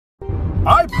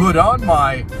I put on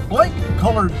my blank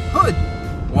colored hood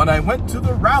when I went to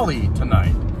the rally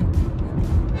tonight.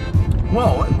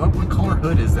 Whoa, what color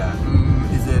hood is that?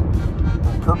 Is it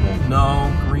purple?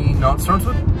 No. Green? No. It starts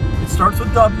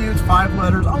with W. It's 5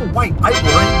 letters. Oh, white. I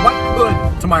wore a white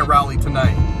hood to my rally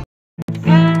tonight.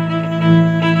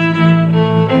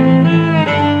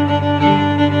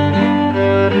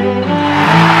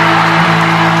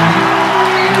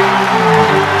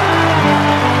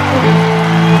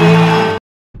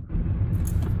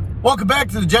 Welcome back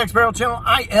to the Jack Sparrow channel.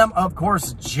 I am, of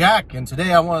course, Jack, and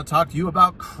today I want to talk to you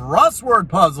about crossword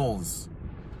puzzles.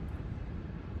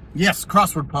 Yes,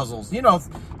 crossword puzzles. You know,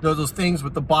 those things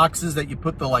with the boxes that you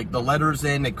put the letters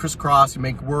in, they crisscross, you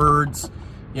make words,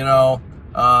 you know,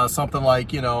 something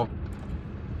like, you know,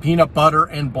 peanut butter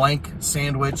and blank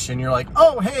sandwich, and you're like,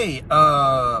 oh, hey,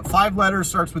 5 letters,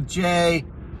 starts with J.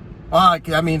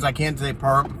 That means I can't say,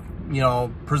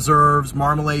 preserves,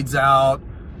 marmalade's out,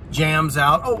 jam's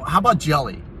out. Oh, how about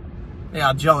jelly?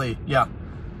 Yeah, jelly, yeah.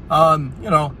 You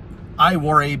know, I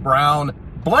wore a brown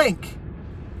blank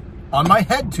on my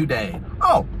head today.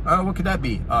 Oh, what could that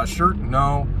be? Shirt?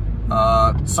 No.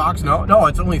 Socks? No. No,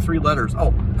 it's only 3 letters.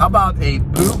 Oh, how about a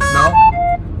boot? No.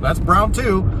 That's brown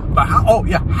too. But how? Oh,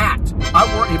 yeah, hat. I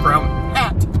wore a brown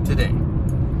hat today.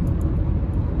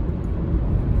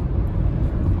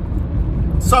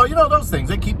 So, you know, those things,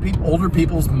 they keep older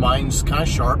people's minds kind of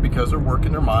sharp because they're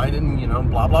working their mind and, you know,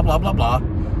 blah, blah, blah, blah, blah.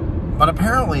 But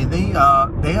apparently they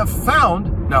have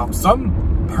found, now,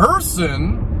 some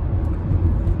person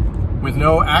with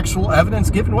no actual evidence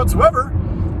given whatsoever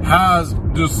has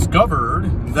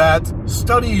discovered that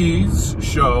studies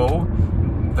show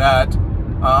that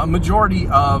a majority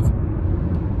of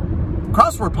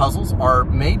crossword puzzles are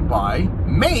made by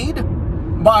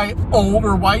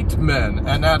older white men,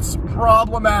 and that's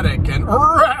problematic and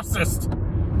racist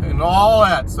and all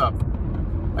that stuff.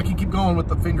 I can keep going with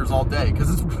the fingers all day because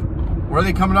it's, where are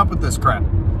they coming up with this crap?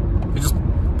 They just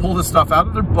pull this stuff out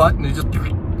of their butt and they just,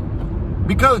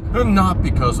 not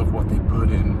because of what they put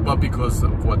in, but because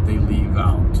of what they leave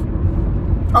out.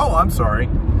 Oh, I'm sorry.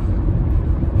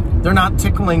 They're not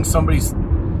tickling somebody's,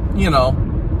 you know,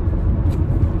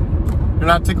 they're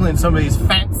not tickling somebody's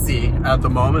fancy at the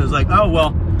moment. It's like, oh,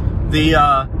 well, the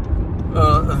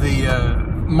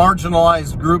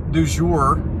marginalized group du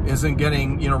jour isn't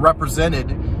getting, you know,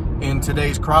 represented in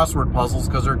today's crossword puzzles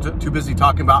because they're too busy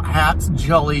talking about hats,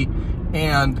 jelly,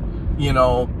 and, you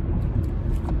know,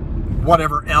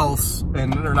 whatever else.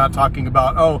 And they're not talking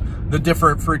about, oh, the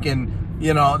different freaking,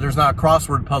 you know, there's not a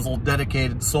crossword puzzle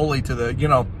dedicated solely to the, you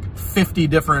know, 50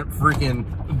 different freaking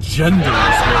genders.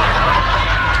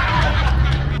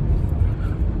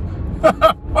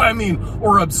 I mean,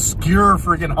 or obscure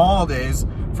freaking holidays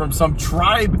from some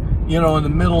tribe, you know, in the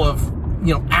middle of,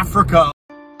 you know, Africa.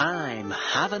 I'm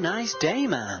Have a Nice Day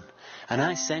Man, and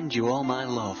I send you all my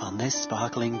love on this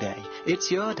sparkling day. It's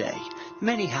your day.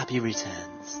 Many happy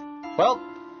returns. Well,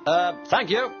 thank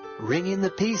you. Ring in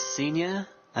the peace, senior,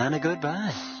 and a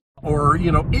goodbye. Or,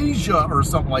 you know, Asia or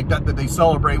something like that they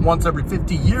celebrate once every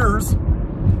 50 years.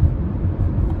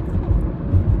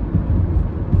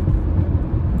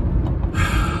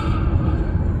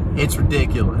 It's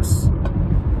ridiculous.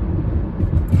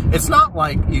 It's not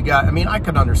like you got, I mean, I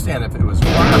could understand if it was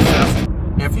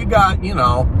racist. If you got, you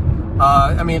know,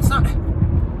 I mean, it's not,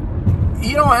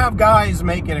 you don't have guys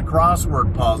making a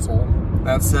crossword puzzle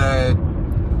that said,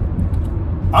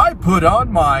 I put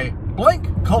on my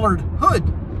blank colored hood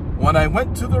when I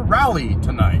went to the rally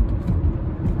tonight.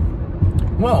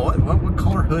 Well, what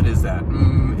color hood is that?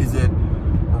 Is it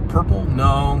purple?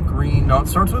 No. Green? No. It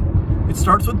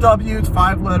starts with W. It's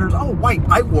 5 letters. Oh, white.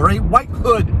 I wore a white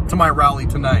hood to my rally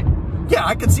tonight. Yeah,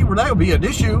 I can see where that would be an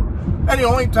issue. And the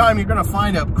only time you're going to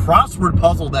find a crossword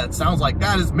puzzle that sounds like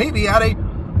that is maybe at a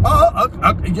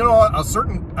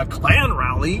Klan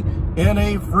rally in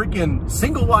a freaking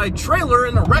single-wide trailer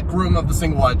in the rec room of the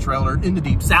single-wide trailer in the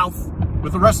Deep South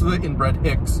with the rest of the inbred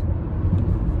hicks.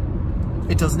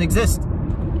 It doesn't exist.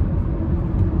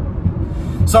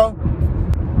 So,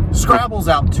 Scrabble's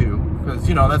out too, because,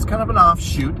 you know, that's kind of an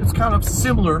offshoot. It's kind of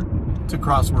similar to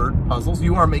crossword puzzles.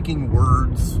 You are making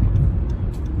words,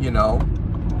 you know,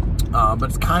 but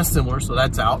it's kind of similar, so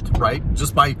that's out, right?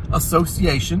 Just by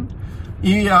association.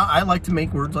 Yeah, I like to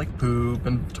make words like poop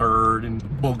and turd and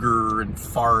booger and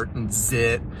fart and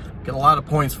zit. Get a lot of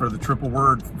points for the triple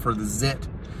word for the zit.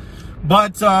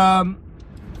 But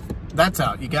that's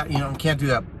out. You got, you know, can't do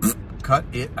that. Cut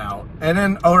it out. And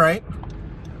then, all right,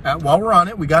 while we're on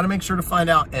it, we got to make sure to find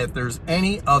out if there's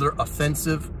any other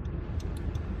offensive,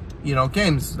 you know,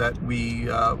 games that we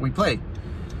play.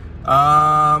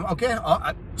 Okay,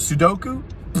 Sudoku,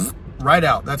 right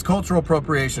out. That's cultural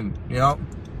appropriation, you know.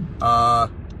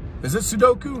 Is it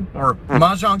Sudoku or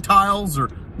Mahjong tiles, or,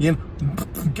 you know,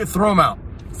 throw them out.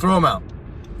 Throw them out.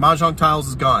 Mahjong tiles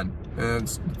is gone.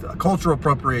 It's cultural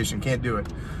appropriation. Can't do it.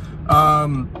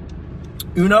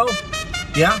 Uno,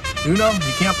 yeah, Uno.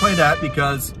 You can't play that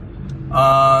because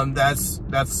that's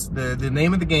the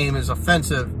name of the game is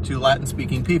offensive to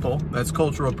Latin-speaking people. That's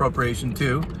cultural appropriation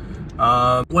too.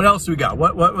 What else do we got?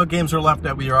 What games are left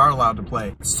that we are allowed to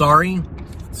play? Sorry,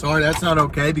 that's not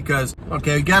okay because,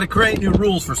 okay, we got to create new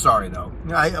rules for sorry though.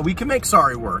 We can make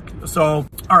sorry work. So,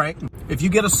 all right, if you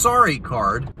get a sorry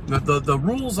card, the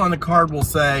rules on the card will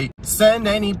say, send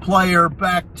any player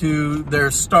back to their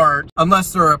start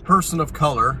unless they're a person of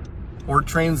color or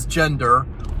transgender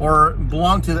or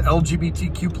belong to the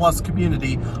LGBTQ+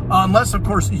 community, unless, of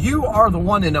course, you are the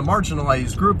one in a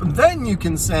marginalized group, and then you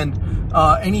can send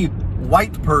any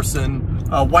white person,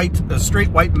 a straight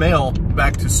white male,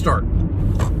 back to start.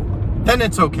 Then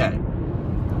it's okay.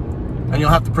 And you'll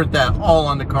have to print that all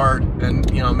on the card and,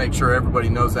 you know, make sure everybody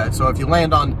knows that. So if you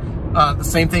land on the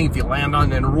same thing, if you land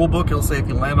on in a rule book, it'll say if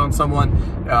you land on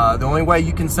someone, the only way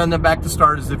you can send them back to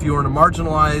start is if you are in a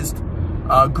marginalized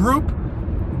group,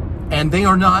 and they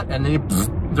are not, and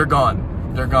they're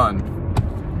gone. They're gone.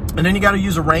 And then you got to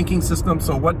use a ranking system.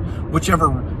 So whichever,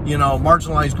 you know,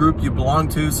 marginalized group you belong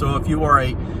to. So if you are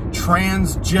a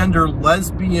transgender,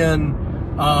 lesbian,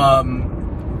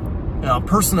 you know,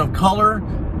 person of color,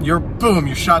 you're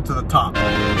shot to the top.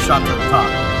 Shot to the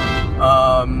top.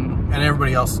 And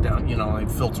everybody else is down, you know, like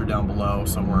filter down below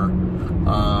somewhere.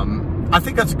 I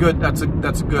think that's a good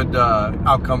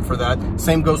outcome for that.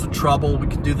 Same goes with Trouble. We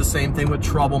can do the same thing with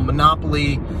Trouble.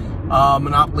 Monopoly,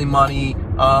 Monopoly Money.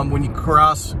 When you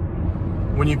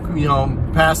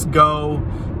pass go,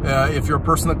 if you're a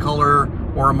person of color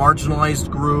or a marginalized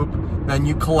group, then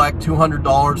you collect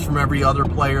 $200 from every other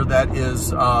player that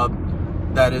is not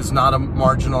a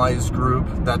marginalized group.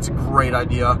 That's a great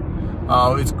idea.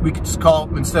 We could just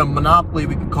call, instead of Monopoly,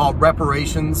 we could call it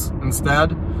reparations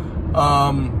instead.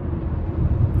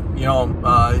 You know,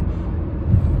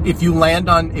 if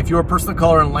you're a person of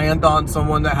color and land on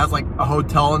someone that has like a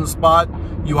hotel in the spot,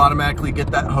 you automatically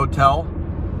get that hotel,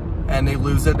 and they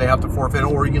lose it, they have to forfeit,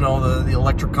 or, you know, the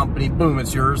electric company, boom,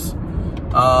 it's yours.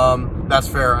 That's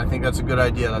fair. I think that's a good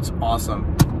idea. That's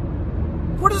awesome.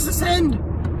 Where does this end?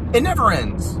 It never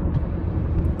ends.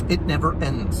 It never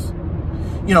ends.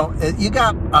 You know, you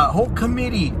got a whole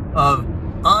committee of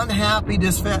unhappy,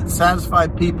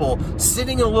 dissatisfied people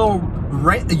sitting in a little,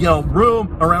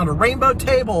 room around a rainbow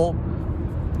table,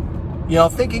 you know,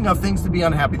 thinking of things to be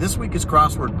unhappy. This week is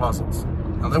crossword puzzles.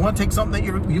 Now, they want to take something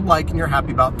that you like and you're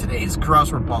happy about. Today's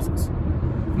crossword puzzles.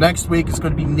 Next week is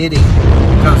going to be knitting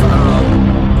because, I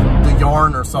don't know, the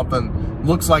yarn or something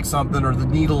looks like something, or the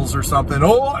needles or something.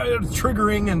 Oh, it's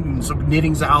triggering, and so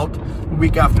knitting's out. The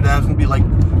week after that is going to be like,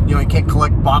 you know, you can't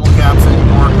collect bottle caps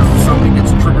anymore because somebody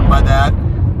gets triggered by that,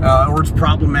 or it's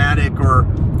problematic, or,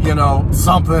 you know,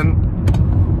 something.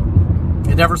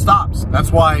 It never stops.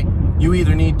 That's why you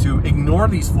either need to ignore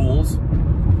these fools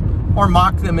or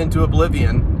mock them into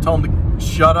oblivion, tell them to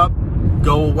shut up,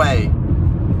 go away.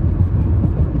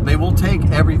 They will take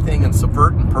everything and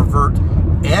subvert and pervert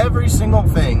every single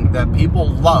thing that people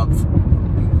love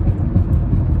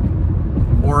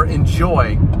or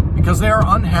enjoy because they are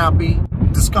unhappy,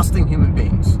 disgusting human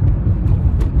beings.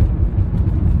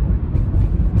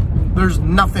 There's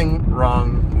nothing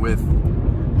wrong with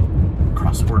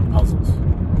crossword puzzles.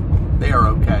 They are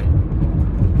okay.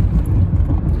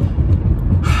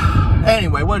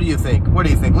 Anyway, what do you think? What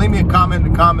do you think? Leave me a comment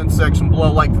in the comment section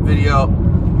below. Like the video.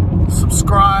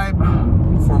 Subscribe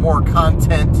for more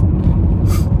content.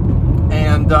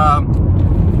 And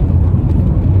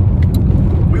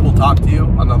we will talk to you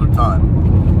another time.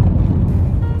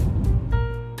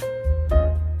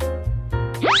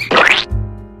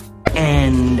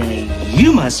 And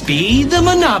you must be the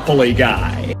Monopoly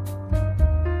guy.